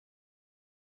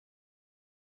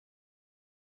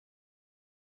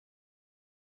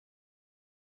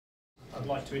I'd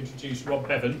like to introduce Rob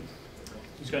Bevan,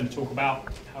 who's going to talk about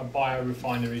how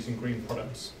biorefineries and green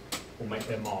products will make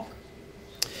their mark.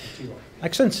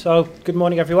 Excellent. So, good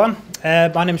morning, everyone.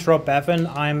 My name's Rob Bevan.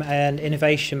 I'm an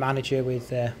innovation manager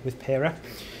with Pera.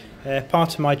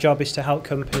 Part of my job is to help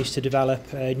companies to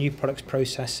develop new products,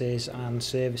 processes, and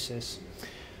services.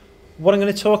 What I'm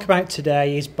going to talk about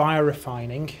today is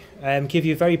biorefining. Give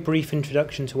you a very brief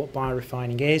introduction to what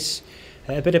biorefining is,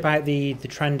 a bit about the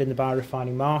trend in the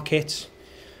biorefining market,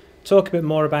 talk a bit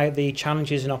more about the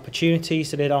challenges and opportunities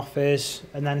that it offers,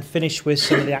 and then finish with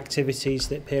some of the activities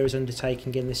that Pera is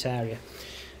undertaking in this area.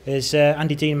 As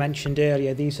Andy Dean mentioned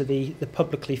earlier, these are the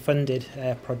publicly funded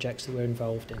projects that we're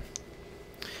involved in.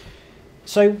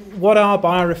 So what are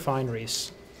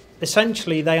biorefineries?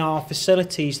 Essentially, they are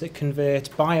facilities that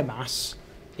convert biomass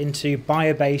into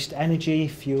bio-based energy,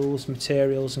 fuels,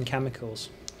 materials and chemicals.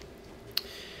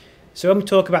 So when we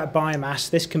talk about biomass,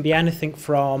 this can be anything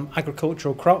from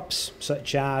agricultural crops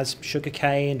such as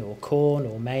sugarcane or corn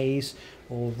or maize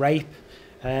or rape,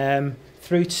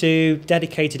 through to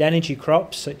dedicated energy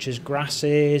crops such as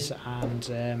grasses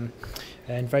and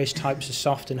various types of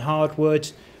soft and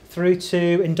hardwood, through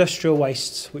to industrial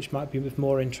wastes, which might be of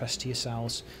more interest to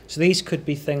yourselves. So these could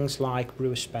be things like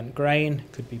brewer's spent grain,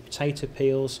 could be potato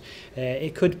peels,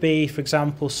 it could be, for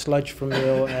example, sludge from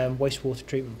your wastewater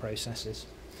treatment processes.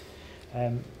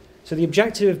 So the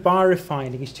objective of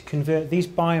biorefining is to convert these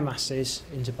biomasses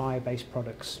into bio-based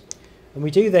products. And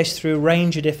we do this through a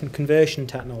range of different conversion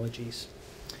technologies.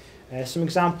 Some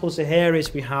examples here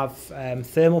is we have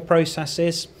thermal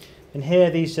processes. And here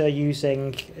these are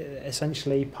using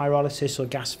essentially pyrolysis or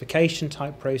gasification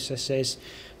type processes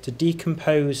to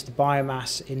decompose the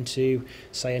biomass into,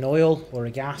 say, an oil or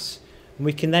a gas. And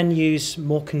we can then use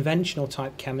more conventional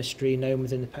type chemistry known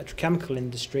within the petrochemical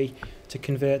industry to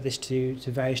convert this to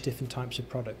various different types of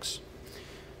products.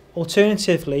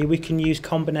 Alternatively, we can use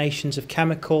combinations of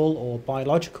chemical or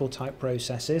biological type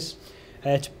processes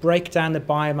to break down the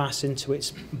biomass into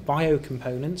its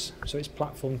biocomponents, so its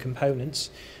platform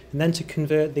components, and then to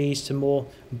convert these to more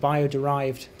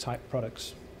bio-derived type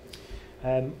products.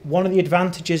 One of the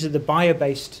advantages of the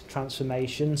bio-based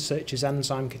transformations, such as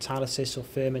enzyme catalysis or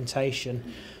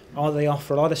fermentation, are they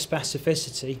offer a lot of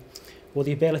specificity or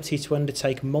the ability to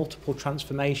undertake multiple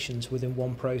transformations within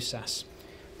one process.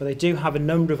 But they do have a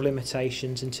number of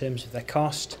limitations in terms of their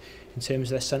cost, in terms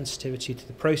of their sensitivity to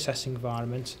the processing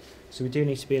environment, so we do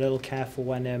need to be a little careful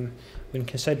when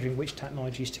considering which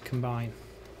technologies to combine.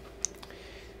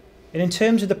 And in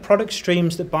terms of the product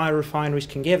streams that biorefineries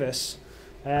can give us,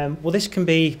 well, this can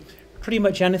be pretty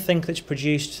much anything that's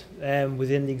produced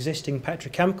within the existing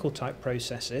petrochemical type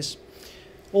processes,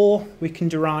 or we can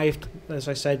derive, as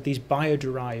I said, these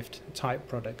bio-derived type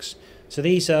products. So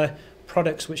these are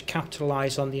products which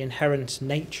capitalise on the inherent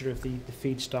nature of the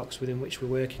feedstocks within which we're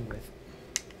working with.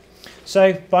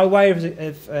 So by way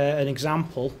of an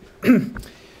example,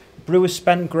 brewer's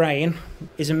spent grain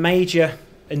is a major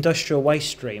industrial waste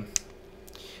stream.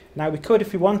 Now we could,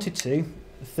 if we wanted to,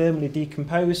 thermally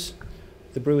decompose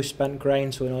the brewer's spent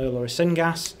grain to an oil or a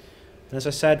syngas. And as I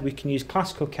said, we can use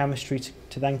classical chemistry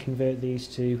to then convert these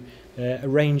to a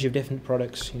range of different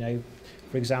products. You know,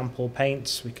 for example,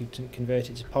 paints, we could convert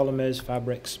it to polymers,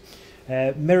 fabrics,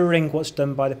 mirroring what's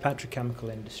done by the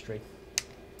petrochemical industry.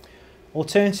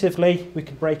 Alternatively, we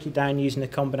could break it down using a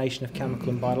combination of chemical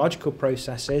and biological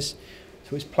processes.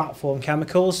 So it's platform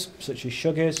chemicals, such as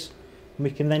sugars, and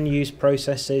we can then use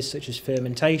processes such as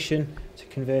fermentation to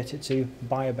convert it to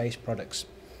bio-based products.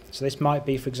 So this might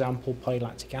be, for example,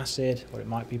 polylactic acid, or it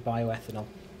might be bioethanol.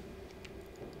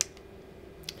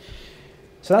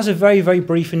 So that's a very, very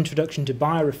brief introduction to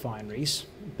biorefineries,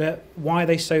 but why are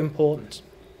they so important?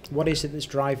 What is it that's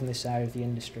driving this area of the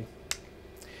industry?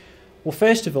 Well,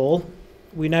 first of all,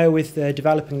 we know with the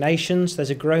developing nations there's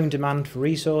a growing demand for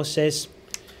resources.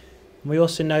 We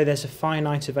also know there's a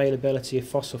finite availability of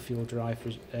fossil fuel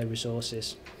derived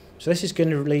resources. So this is going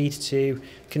to lead to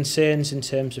concerns in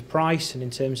terms of price and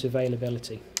in terms of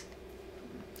availability.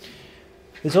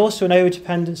 There's also an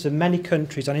overdependence of many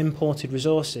countries on imported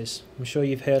resources. I'm sure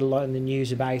you've heard a lot in the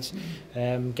news about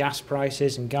gas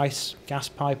prices and gas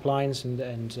pipelines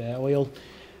and oil.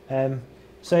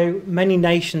 So many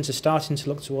nations are starting to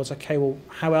look towards, okay, well,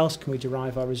 how else can we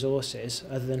derive our resources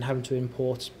other than having to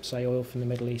import, say, oil from the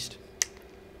Middle East?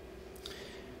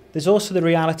 There's also the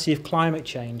reality of climate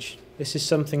change. This is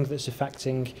something that's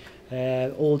affecting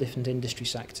all different industry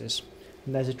sectors.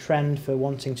 And there's a trend for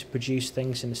wanting to produce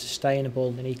things in a sustainable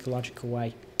and ecological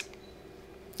way.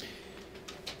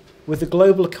 With the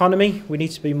global economy, we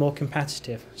need to be more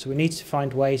competitive. So we need to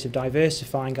find ways of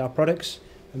diversifying our products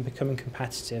and becoming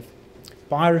competitive.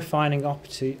 biorefining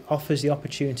offers the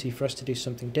opportunity for us to do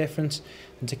something different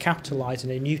and to capitalise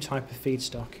on a new type of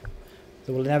feedstock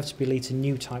that will inevitably lead to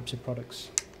new types of products.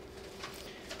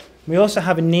 We also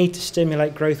have a need to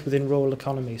stimulate growth within rural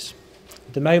economies.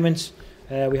 At the moment,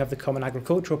 we have the Common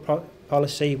Agricultural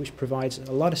Policy, which provides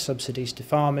a lot of subsidies to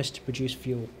farmers to produce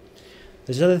fuel.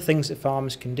 There's other things that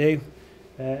farmers can do,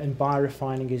 and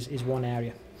biorefining is one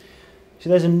area. So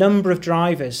there's a number of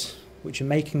drivers which are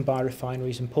making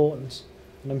biorefineries important,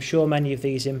 and I'm sure many of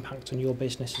these impact on your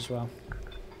business as well.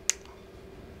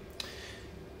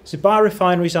 So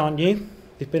biorefineries aren't new,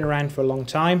 they've been around for a long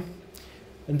time,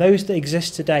 and those that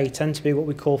exist today tend to be what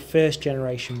we call first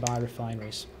generation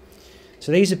biorefineries.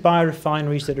 So these are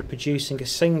biorefineries that are producing a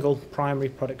single primary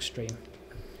product stream.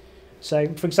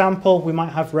 So for example, we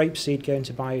might have rapeseed going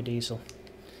to biodiesel,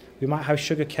 we might have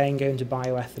sugar cane going to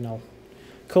bioethanol,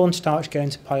 cornstarch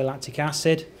going to polylactic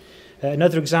acid.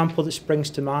 Another example that springs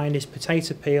to mind is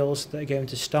potato peels that are going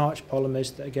to starch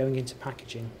polymers that are going into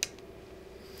packaging.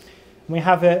 And we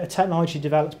have a technology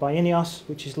developed by INEOS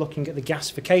which is looking at the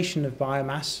gasification of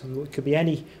biomass, and it could be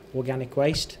any organic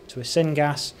waste, to a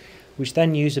syngas, which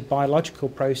then use a biological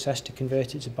process to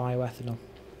convert it to bioethanol.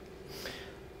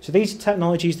 So these are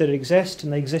technologies that exist,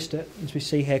 and they exist at, as we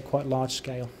see here, quite large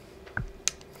scale.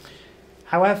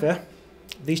 However,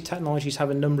 these technologies have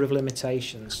a number of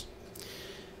limitations.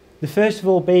 The first of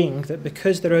all being that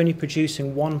because they're only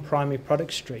producing one primary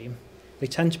product stream, they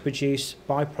tend to produce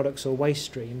byproducts or waste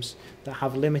streams that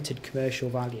have limited commercial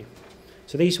value.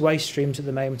 So these waste streams at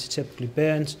the moment are typically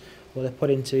burnt, or they're put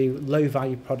into low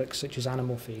value products such as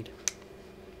animal feed.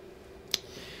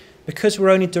 Because we're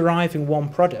only deriving one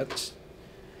product,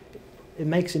 it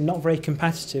makes it not very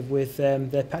competitive with their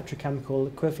petrochemical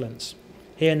equivalents.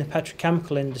 Here in the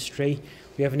petrochemical industry,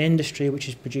 we have an industry which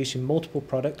is producing multiple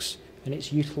products, and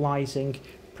it's utilising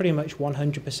pretty much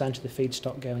 100% of the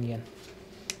feedstock going in.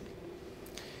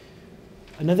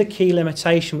 Another key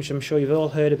limitation, which I'm sure you've all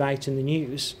heard about in the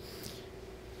news,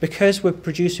 because we're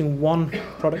producing one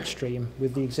product stream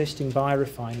with the existing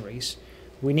biorefineries,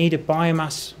 we need a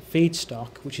biomass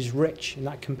feedstock which is rich in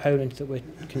that component that we're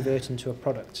converting to a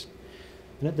product.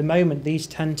 And at the moment, these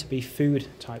tend to be food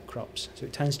type crops, so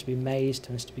it tends to be maize,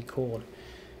 tends to be corn.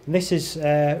 And this is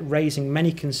raising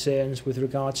many concerns with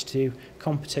regards to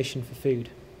competition for food.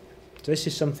 So this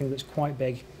is something that's quite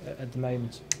big at the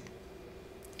moment.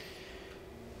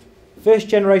 First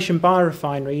generation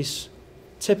biorefineries,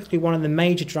 typically one of the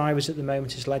major drivers at the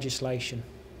moment is legislation.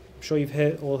 I'm sure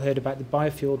you've all heard about the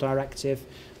Biofuel Directive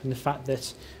and the fact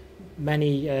that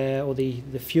many, or the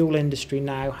fuel industry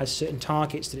now has certain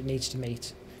targets that it needs to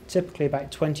meet. Typically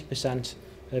about 20%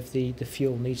 of the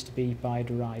fuel needs to be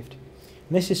bio-derived.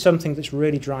 And this is something that's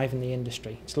really driving the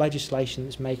industry. It's legislation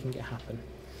that's making it happen.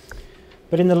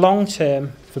 But in the long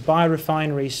term, for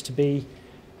biorefineries to be,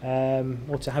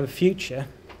 or to have a future,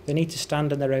 they need to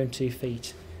stand on their own 2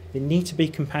 feet. They need to be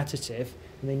competitive,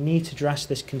 and they need to address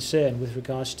this concern with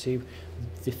regards to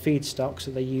the feedstocks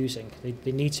that they're using.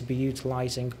 They need to be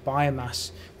utilising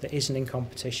biomass that isn't in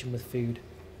competition with food.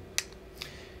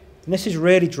 And this is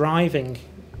really driving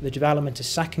the development of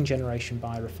second generation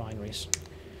biorefineries.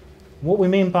 What we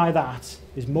mean by that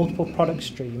is multiple product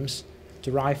streams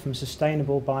derived from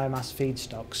sustainable biomass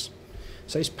feedstocks.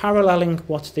 So it's paralleling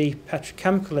what the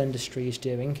petrochemical industry is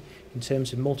doing in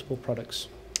terms of multiple products.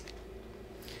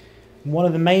 And one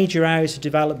of the major areas of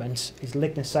development is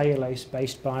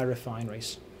lignocellulose-based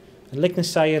biorefineries. And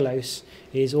lignocellulose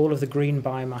is all of the green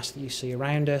biomass that you see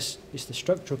around us. It's the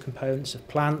structural components of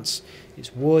plants,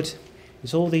 it's wood,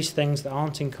 it's all these things that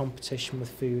aren't in competition with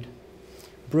food.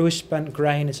 Brewer's spent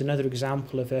grain is another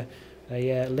example of a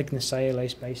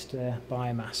lignocellulose-based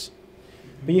biomass.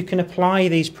 But you can apply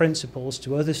these principles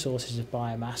to other sources of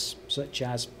biomass, such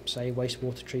as, say,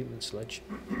 wastewater treatment sludge.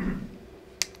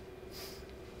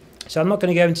 So I'm not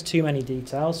going to go into too many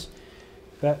details,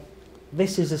 but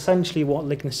this is essentially what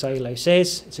lignocellulose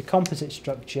is. It's a composite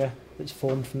structure that's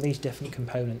formed from these different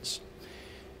components.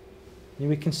 And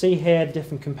we can see here the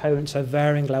different components have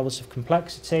varying levels of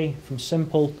complexity, from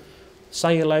simple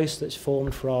cellulose that's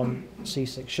formed from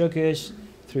C6 sugars,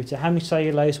 through to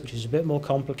hemicellulose, which is a bit more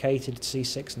complicated,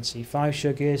 C6 and C5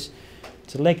 sugars,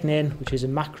 to lignin, which is a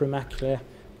macromolecular,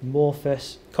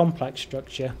 amorphous, complex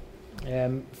structure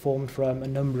formed from a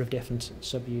number of different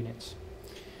subunits.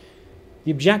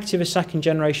 The objective of second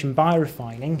generation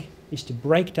biorefining is to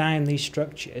break down these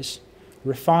structures,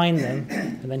 refine them,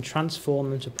 and then transform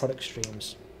them to product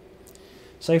streams.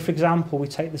 So for example, we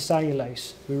take the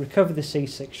cellulose, we recover the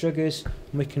C6 sugars,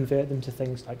 and we convert them to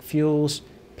things like fuels,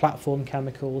 platform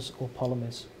chemicals, or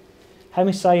polymers.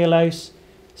 Hemicellulose,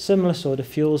 similar sort of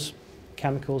fuels,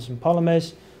 petrochemicals and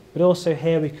polymers, but also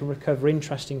here we can recover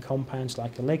interesting compounds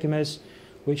like oligomers,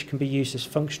 which can be used as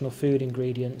functional food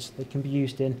ingredients. They can be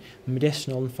used in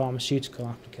medicinal and pharmaceutical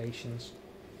applications.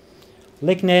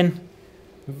 Lignin,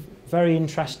 very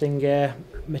interesting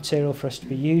material for us to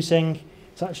be using.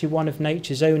 It's actually one of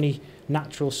nature's only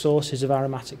natural sources of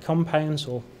aromatic compounds,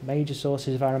 or major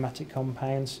sources of aromatic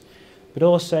compounds. But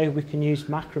also we can use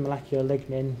macromolecular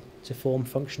lignin to form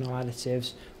functional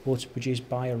additives or to produce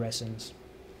bioresins.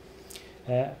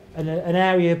 An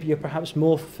area you're perhaps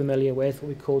more familiar with, what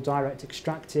we call direct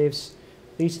extractives.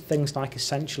 These are things like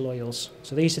essential oils.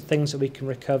 So these are things that we can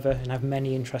recover and have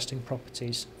many interesting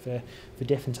properties for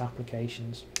different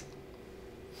applications.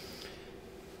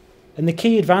 And the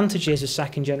key advantages of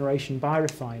second generation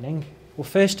biorefining, well,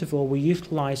 first of all, we're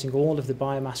utilising all of the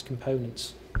biomass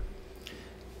components.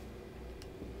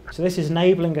 So this is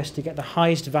enabling us to get the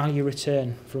highest value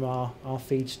return from our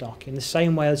feedstock, in the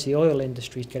same way as the oil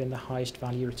industry is getting the highest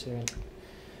value return.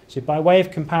 So by way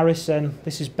of comparison,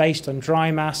 this is based on dry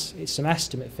mass, it's some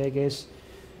estimate figures.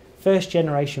 First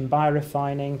generation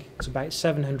biorefining, it's about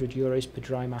 €700 per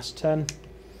dry mass tonne.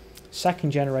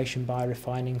 Second generation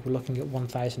biorefining, we're looking at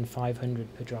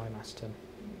 1,500 per dry mass tonne.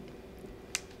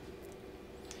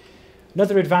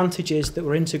 Another advantage is that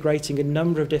we're integrating a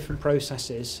number of different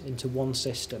processes into one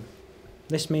system.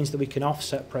 This means that we can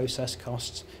offset process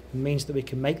costs and means that we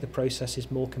can make the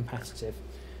processes more competitive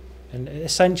and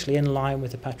essentially in line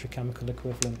with the petrochemical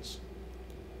equivalents.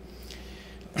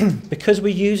 Because we're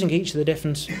using each of the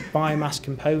different biomass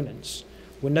components,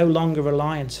 we're no longer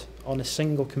reliant on a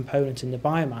single component in the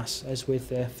biomass as with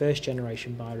the first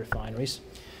generation biorefineries.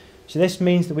 So this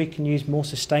means that we can use more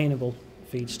sustainable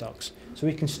feedstocks. So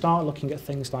we can start looking at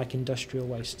things like industrial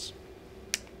wastes.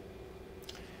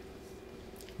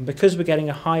 And because we're getting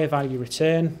a higher value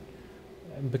return,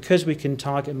 and because we can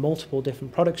target multiple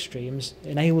different product streams, it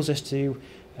enables us to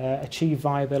achieve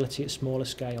viability at smaller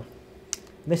scale.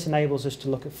 This enables us to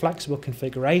look at flexible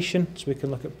configuration, so we can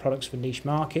look at products for niche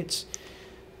markets.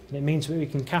 And it means that we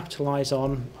can capitalise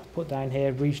on, I've put down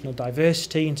here, regional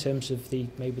diversity in terms of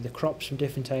maybe the crops from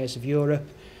different areas of Europe.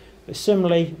 But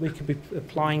similarly, we could be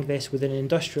applying this within an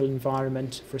industrial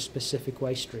environment for a specific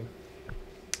waste stream.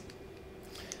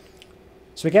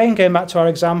 So again, going back to our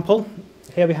example,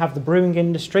 here we have the brewing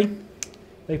industry.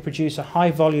 They produce a high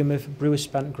volume of brewer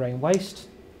spent grain waste.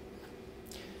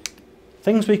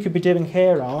 Things we could be doing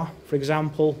here are, for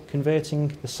example, converting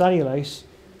the cellulose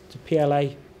to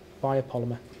PLA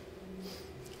biopolymer.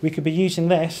 We could be using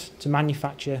this to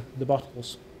manufacture the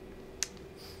bottles.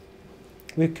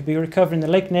 We could be recovering the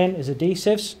lignin as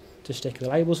adhesives to stick the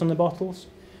labels on the bottles.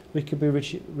 We could be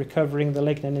recovering the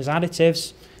lignin as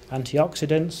additives,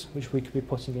 antioxidants, which we could be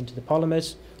putting into the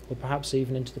polymers or perhaps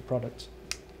even into the product.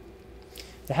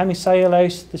 The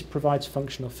hemicellulose, this provides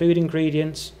functional food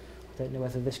ingredients. I don't know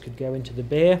whether this could go into the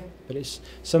beer, but it's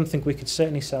something we could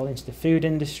certainly sell into the food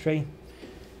industry.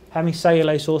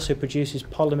 Hemicellulose also produces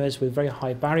polymers with very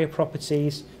high barrier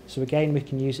properties, so again we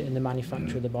can use it in the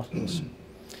manufacture of the bottles.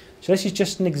 So this is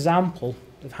just an example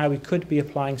of how we could be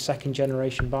applying second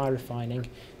generation biorefining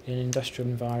in an industrial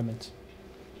environment.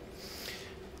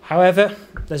 However,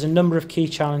 there's a number of key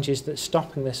challenges that's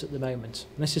stopping this at the moment.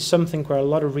 And this is something where a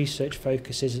lot of research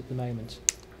focus is at the moment.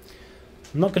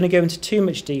 I'm not going to go into too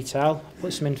much detail, I'll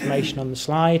put some information on the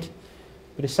slide,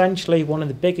 but essentially one of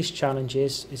the biggest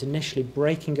challenges is initially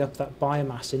breaking up that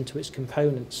biomass into its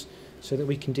components so that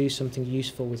we can do something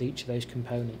useful with each of those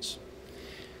components.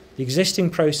 The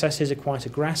existing processes are quite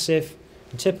aggressive,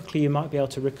 and typically you might be able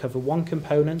to recover one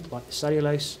component, like the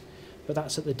cellulose, but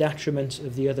that's at the detriment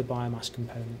of the other biomass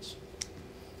components.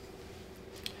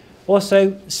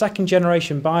 Also, second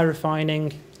generation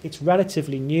biorefining, it's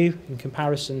relatively new in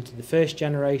comparison to the first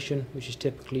generation, which is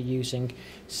typically using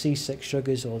C6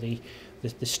 sugars or the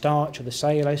starch or the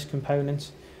cellulose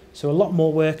component. So a lot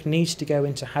more work needs to go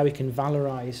into how we can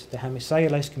valorise the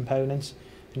hemicellulose components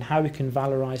and how we can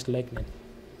valorise lignin.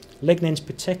 Lignin's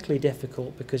particularly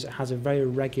difficult because it has a very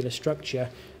irregular structure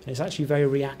and it's actually very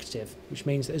reactive, which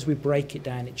means that as we break it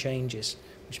down it changes,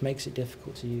 which makes it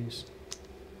difficult to use.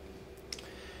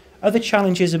 Other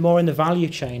challenges are more in the value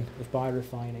chain of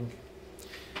biorefining.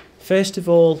 First of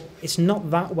all, it's not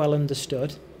that well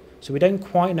understood, so we don't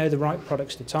quite know the right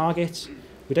products to target,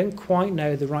 we don't quite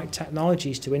know the right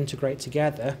technologies to integrate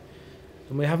together,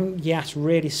 and we haven't yet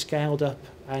really scaled up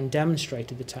and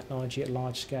demonstrated the technology at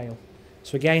large scale.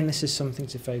 So again, this is something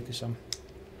to focus on.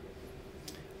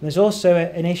 And there's also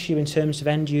an issue in terms of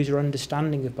end user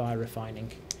understanding of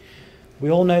biorefining. We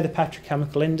all know the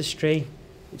petrochemical industry.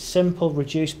 It's simple,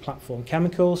 reduced platform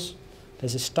chemicals.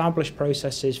 There's established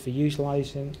processes for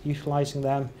utilising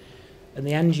them. and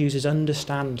the end users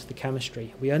understand the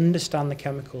chemistry. We understand the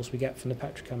chemicals we get from the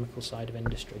petrochemical side of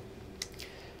industry.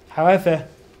 However,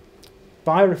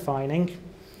 biorefining,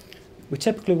 we're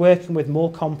typically working with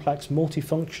more complex,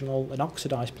 multifunctional and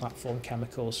oxidized platform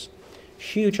chemicals.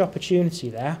 Huge opportunity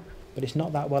there, but it's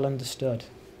not that well understood.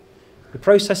 The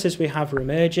processes we have are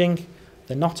emerging,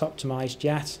 they're not optimized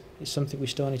yet, it's something we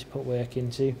still need to put work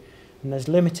into, and there's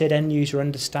limited end user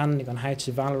understanding on how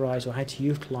to valorize or how to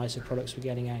utilize the products we're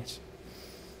getting out.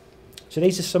 So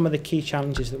these are some of the key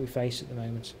challenges that we face at the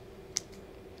moment.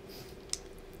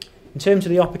 In terms of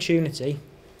the opportunity,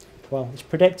 well, it's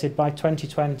predicted by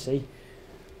 2020,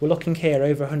 we're looking here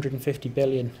over $150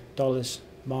 billion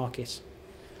market.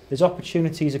 There's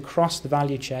opportunities across the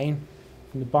value chain,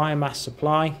 from the biomass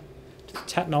supply to the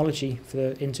technology for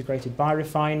the integrated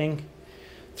biorefining,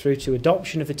 through to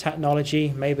adoption of the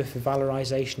technology, maybe for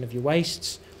valorization of your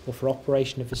wastes or for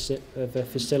operation of a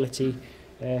facility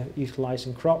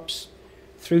utilising crops,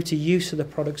 through to use of the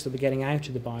products that we're getting out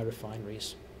of the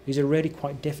biorefineries. These are really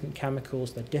quite different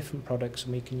chemicals, they're different products,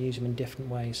 and we can use them in different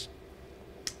ways.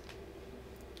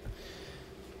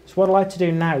 So what I'd like to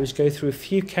do now is go through a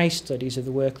few case studies of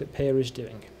the work that Pera is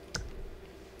doing.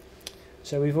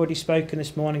 So we've already spoken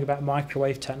this morning about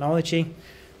microwave technology.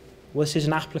 Well, this is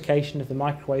an application of the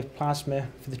microwave plasma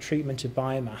for the treatment of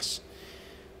biomass.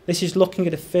 This is looking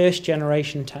at a first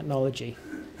generation technology.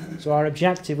 So our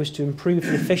objective was to improve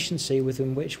the efficiency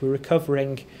within which we're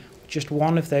recovering just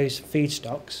one of those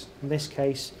feedstocks, in this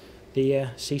case the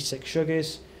C6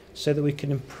 sugars, so that we can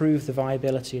improve the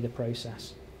viability of the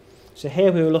process. So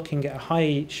here we were looking at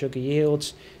high sugar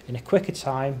yields in a quicker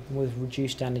time with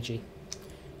reduced energy.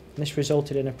 And this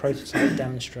resulted in a prototype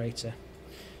demonstrator.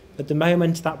 At the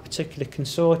moment, that particular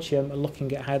consortium are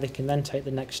looking at how they can then take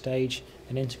the next stage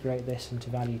and integrate this into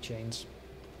value chains.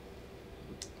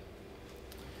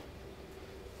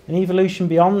 An evolution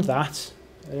beyond that,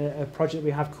 a project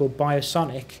we have called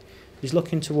Biosonic, is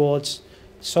looking towards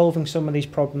solving some of these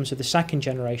problems of the second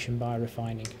generation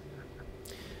biorefining.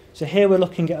 So here we're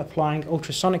looking at applying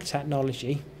ultrasonic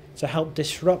technology to help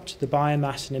disrupt the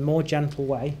biomass in a more gentle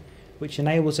way, which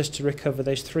enables us to recover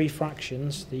those three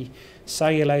fractions, the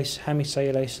cellulose,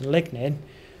 hemicellulose and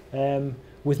lignin,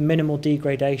 with minimal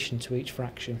degradation to each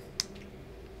fraction.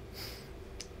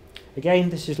 Again,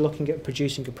 this is looking at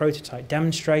producing a prototype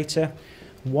demonstrator.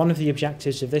 One of the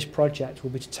objectives of this project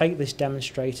will be to take this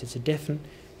demonstrator to different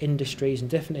industries and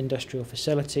different industrial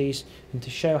facilities and to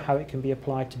show how it can be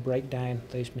applied to break down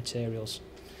those materials.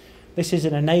 This is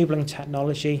an enabling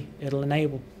technology. It'll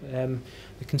enable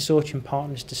the consortium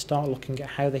partners to start looking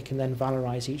at how they can then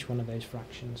valorize each one of those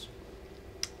fractions.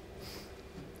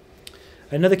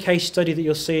 Another case study that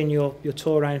you'll see in your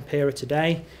tour around Pera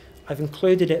today, I've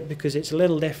included it because it's a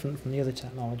little different from the other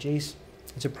technologies.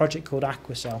 It's a project called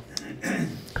Aquacell. And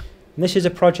this is a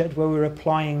project where we're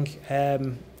applying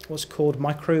what's called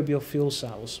microbial fuel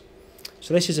cells.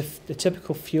 So this is a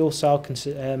typical fuel cell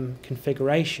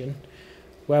configuration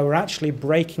where we're actually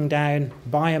breaking down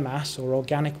biomass or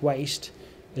organic waste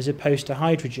as opposed to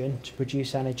hydrogen to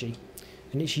produce energy.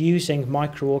 And it's using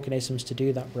microorganisms to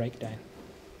do that breakdown.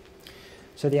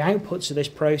 So the outputs of this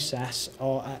process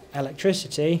are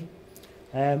electricity,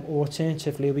 or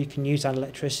alternatively we can use that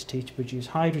electricity to produce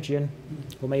hydrogen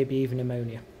or maybe even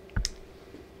ammonia.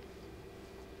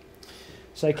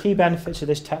 So key benefits of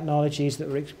this technology is that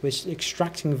we're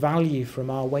extracting value from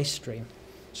our waste stream.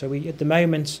 So at the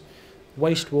moment,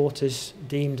 wastewater's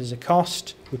deemed as a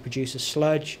cost. We produce a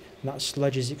sludge, and that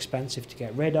sludge is expensive to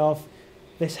get rid of.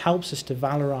 This helps us to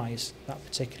valorize that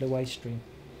particular waste stream.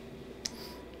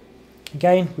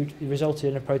 Again, we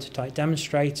resulted in a prototype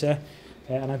demonstrator,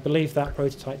 and I believe that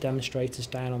prototype demonstrator is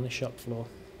down on the shop floor.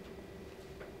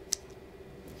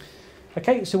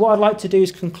 Okay, so what I'd like to do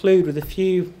is conclude with a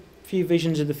few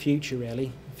visions of the future,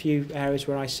 really, a few areas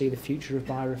where I see the future of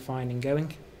biorefining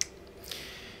going.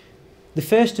 The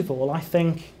first of all, I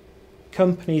think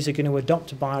companies are going to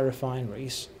adopt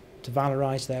biorefineries to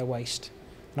valorise their waste.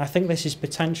 And I think this is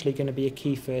potentially going to be a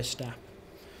key first step.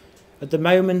 At the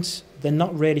moment, they're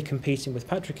not really competing with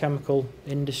petrochemical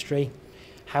industry.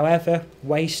 However,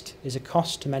 waste is a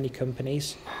cost to many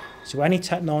companies. So any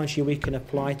technology we can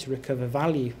apply to recover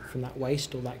value from that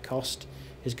waste or that cost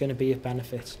is going to be of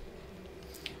benefit.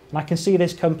 And I can see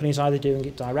this companies either doing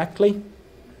it directly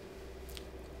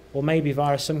or maybe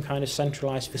via some kind of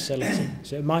centralised facility.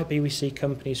 So it might be we see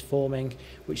companies forming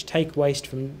which take waste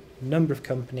from a number of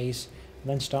companies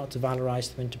and then start to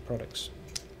valorise them into products.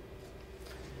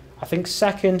 I think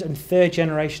second and third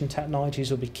generation technologies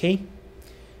will be key.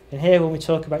 And here when we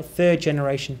talk about third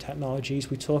generation technologies,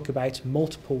 we talk about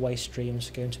multiple waste streams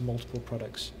going to multiple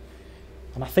products.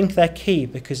 And I think they're key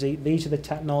because these are the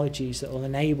technologies that will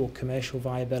enable commercial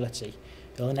viability.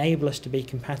 It'll enable us to be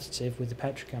competitive with the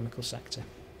petrochemical sector.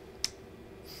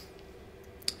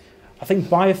 I think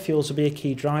biofuels will be a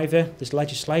key driver. There's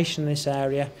legislation in this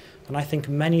area, and I think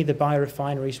many of the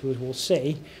biorefineries we will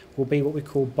see will be what we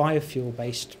call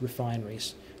biofuel-based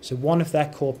refineries. So one of their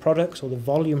core products, or the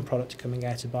volume product coming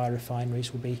out of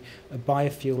biorefineries, will be a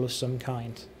biofuel of some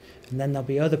kind. And then there'll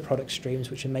be other product streams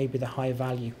which are maybe the higher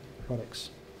value products.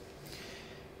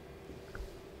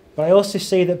 But I also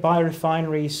see that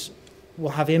biorefineries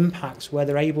will have impacts where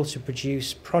they're able to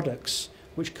produce products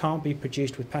which can't be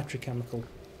produced with petrochemical,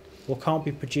 or can't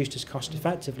be produced as cost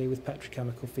effectively with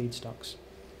petrochemical feedstocks.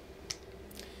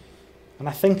 And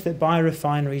I think that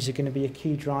biorefineries are going to be a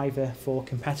key driver for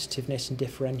competitiveness and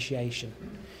differentiation.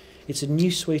 It's a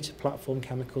new suite of platform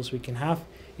chemicals we can have.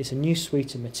 It's a new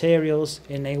suite of materials.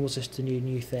 It enables us to do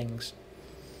new things.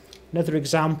 Another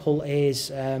example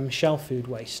is shell food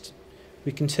waste.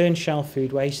 We can turn shell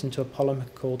food waste into a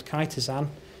polymer called chitosan,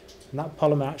 and that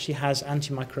polymer actually has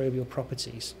antimicrobial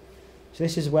properties. So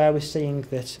this is where we're seeing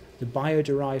that the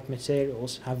bio-derived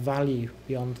materials have value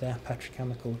beyond their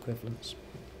petrochemical equivalents.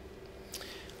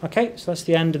 Okay, so that's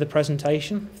the end of the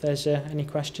presentation. If there's any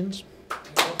questions.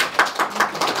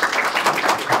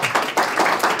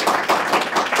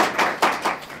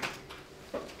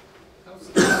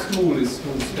 How small is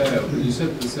small scale? You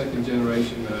said the second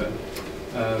generation are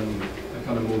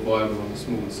kind of more viable on a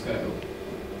smaller scale.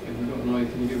 Have you got an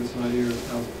idea? Can you give us an idea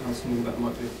of how small that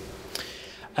might be?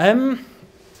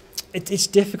 It's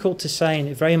difficult to say, and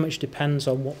it very much depends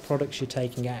on what products you're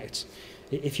taking out.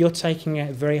 If you're taking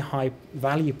out very high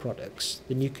value products,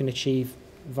 then you can achieve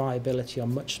viability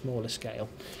on much smaller scale.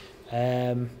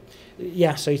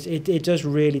 Yeah, so it does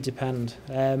really depend.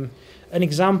 An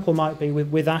example might be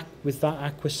with that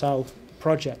Aquacell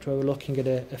project where we're looking at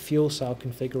a fuel cell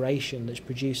configuration that's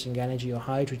producing energy or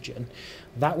hydrogen.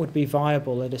 That would be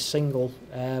viable at a single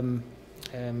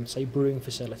say brewing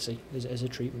facility as a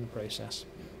treatment process.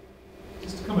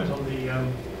 Just to comment on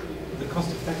the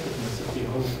cost effectiveness of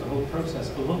the whole process,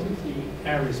 a lot of the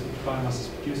areas which biomass is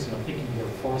producing, I'm thinking here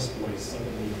of forest waste, so the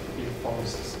big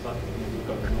forests that we've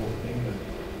got in the north of England.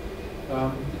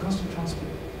 The cost of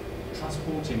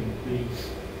transporting the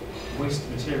waste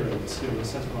material to a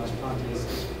centralised plant is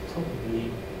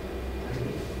probably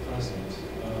pretty big present.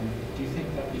 Do you think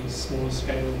that these small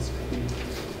scale units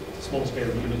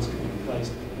could be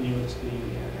placed near to the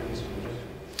areas of production?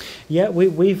 Yeah,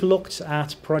 we've looked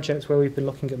at projects where we've been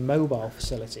looking at mobile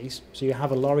facilities. So you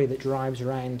have a lorry that drives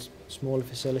around smaller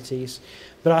facilities.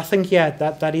 But I think, yeah,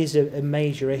 that is a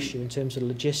major issue in terms of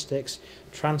logistics,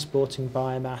 transporting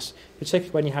biomass,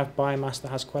 particularly when you have biomass that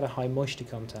has quite a high moisture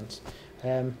content.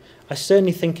 I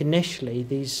certainly think initially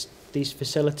these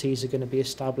facilities are going to be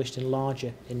established in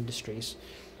larger industries.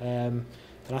 And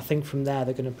I think from there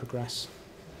they're going to progress.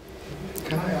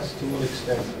 Can I ask to what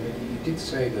extent, I mean, you did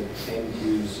say that end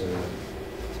user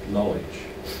knowledge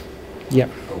or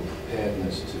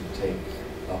preparedness to take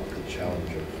up the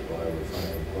challenge of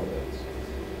biorefinery products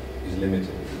is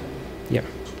limited. Yeah.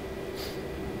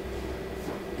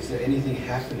 Is there anything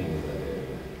happening in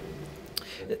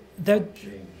that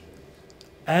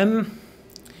area?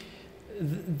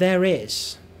 There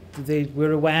is.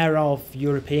 We're aware of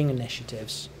European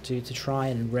initiatives to try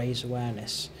and raise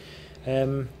awareness.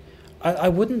 I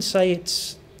wouldn't say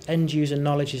it's end user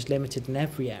knowledge is limited in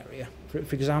every area.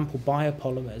 For example,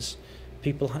 biopolymers,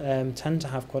 people tend to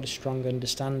have quite a strong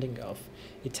understanding of.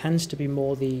 It tends to be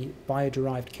more the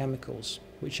bio-derived chemicals,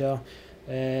 which are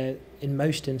in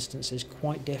most instances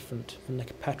quite different from the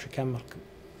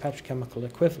petrochemical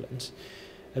equivalent.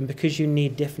 And because you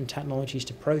need different technologies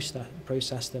to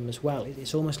process them as well,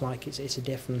 it's almost like it's a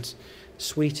different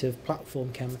suite of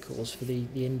platform chemicals for the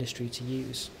industry to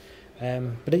use.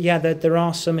 But yeah, there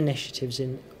are some initiatives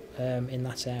in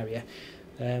that area.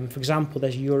 For example,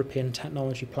 there's European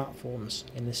technology platforms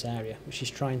in this area, which is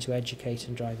trying to educate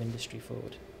and drive industry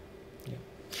forward.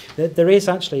 Yeah. There is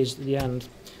actually, at the end,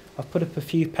 I've put up a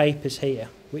few papers here,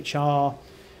 which are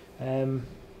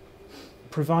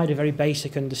provide a very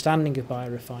basic understanding of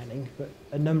biorefining, but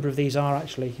a number of these are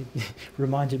actually,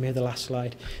 reminded me of the last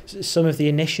slide, some of the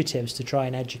initiatives to try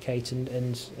and educate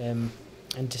and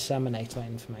disseminate that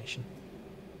information.